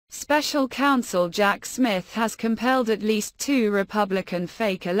Special counsel Jack Smith has compelled at least 2 Republican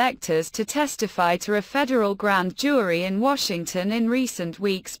fake electors to testify to a federal grand jury in Washington in recent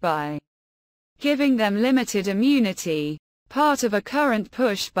weeks by giving them limited immunity, part of a current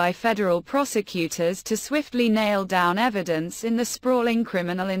push by federal prosecutors to swiftly nail down evidence in the sprawling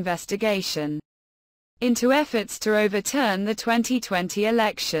criminal investigation into efforts to overturn the 2020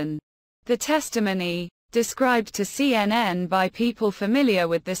 election. The testimony, described to CNN by people familiar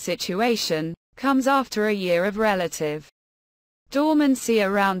with the situation, comes after a year of relative dormancy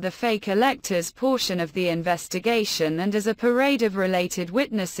around the fake electors portion of the investigation, and as a parade of related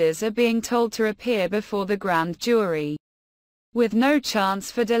witnesses are being told to appear before the grand jury with no chance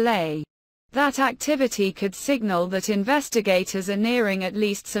for delay. That activity could signal that investigators are nearing at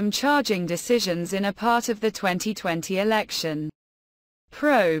least some charging decisions in a part of the 2020 election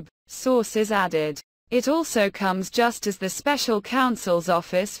probe, sources added. It also comes just as the special counsel's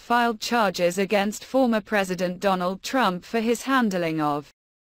office filed charges against former President Donald Trump for his handling of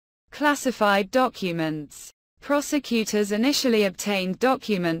classified documents. Prosecutors initially obtained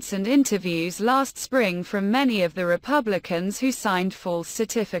documents and interviews last spring from many of the Republicans who signed false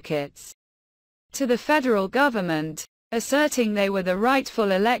certificates to the federal government, asserting they were the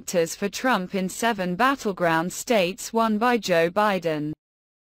rightful electors for Trump in 7 battleground states won by Joe Biden.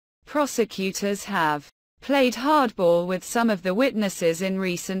 Prosecutors have played hardball with some of the witnesses in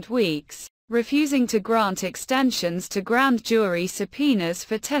recent weeks, refusing to grant extensions to grand jury subpoenas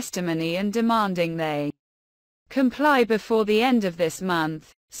for testimony and demanding they comply before the end of this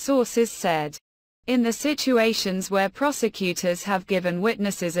month, sources said. In the situations where prosecutors have given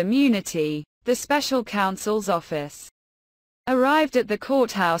witnesses immunity, the special counsel's office arrived at the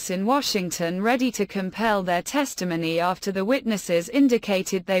courthouse in Washington ready to compel their testimony after the witnesses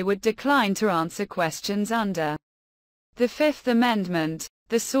indicated they would decline to answer questions under the Fifth Amendment,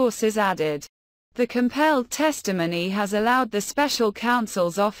 the sources added. The compelled testimony has allowed the special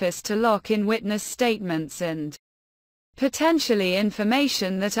counsel's office to lock in witness statements and potentially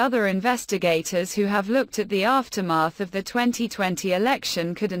information that other investigators who have looked at the aftermath of the 2020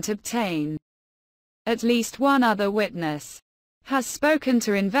 election couldn't obtain. At least one other witness has spoken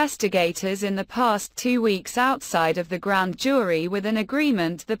to investigators in the past 2 weeks outside of the grand jury with an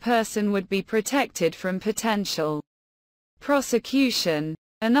agreement the person would be protected from potential prosecution,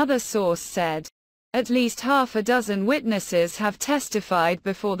 another source said. At least half a dozen witnesses have testified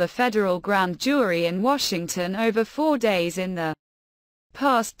before the federal grand jury in Washington over 4 days in the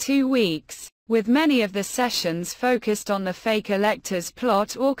past 2 weeks, with many of the sessions focused on the fake electors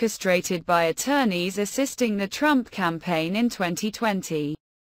plot orchestrated by attorneys assisting the Trump campaign in 2020.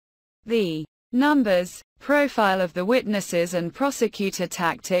 The numbers, profile of the witnesses and prosecutor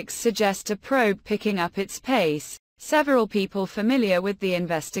tactics suggest a probe picking up its pace, several people familiar with the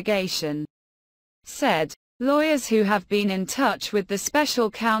investigation said. Lawyers who have been in touch with the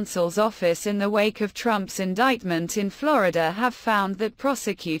special counsel's office in the wake of Trump's indictment in Florida have found that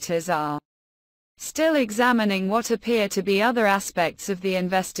prosecutors are still examining what appear to be other aspects of the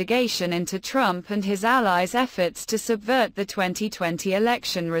investigation into Trump and his allies' efforts to subvert the 2020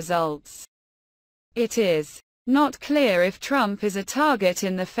 election results. It is not clear if Trump is a target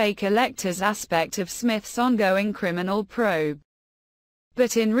in the fake electors aspect of Smith's ongoing criminal probe.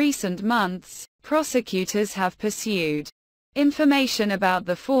 But in recent months, prosecutors have pursued information about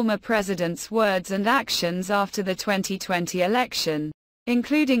the former president's words and actions after the 2020 election,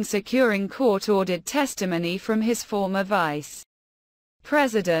 including securing court-ordered testimony from his former vice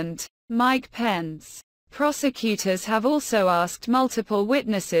president, Mike Pence. Prosecutors have also asked multiple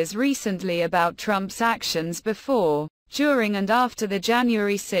witnesses recently about Trump's actions before, during and after the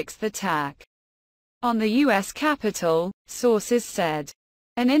January 6 attack on the U.S. Capitol, sources said.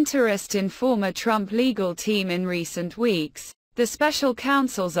 An interest in former Trump legal team in recent weeks, the special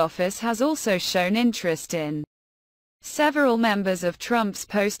counsel's office has also shown interest in several members of Trump's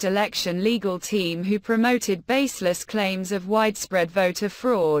post-election legal team who promoted baseless claims of widespread voter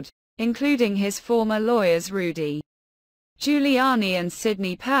fraud, including his former lawyers Rudy Giuliani and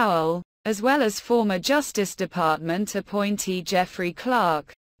Sidney Powell, as well as former Justice Department appointee Jeffrey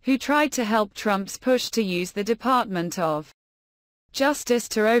Clark, who tried to help Trump's push to use the Department of Justice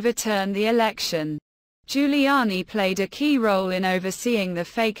to overturn the election. Giuliani played a key role in overseeing the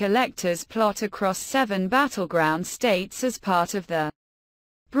fake electors plot across 7 battleground states as part of the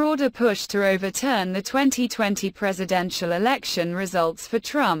broader push to overturn the 2020 presidential election results for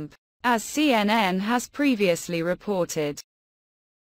Trump, as CNN has previously reported.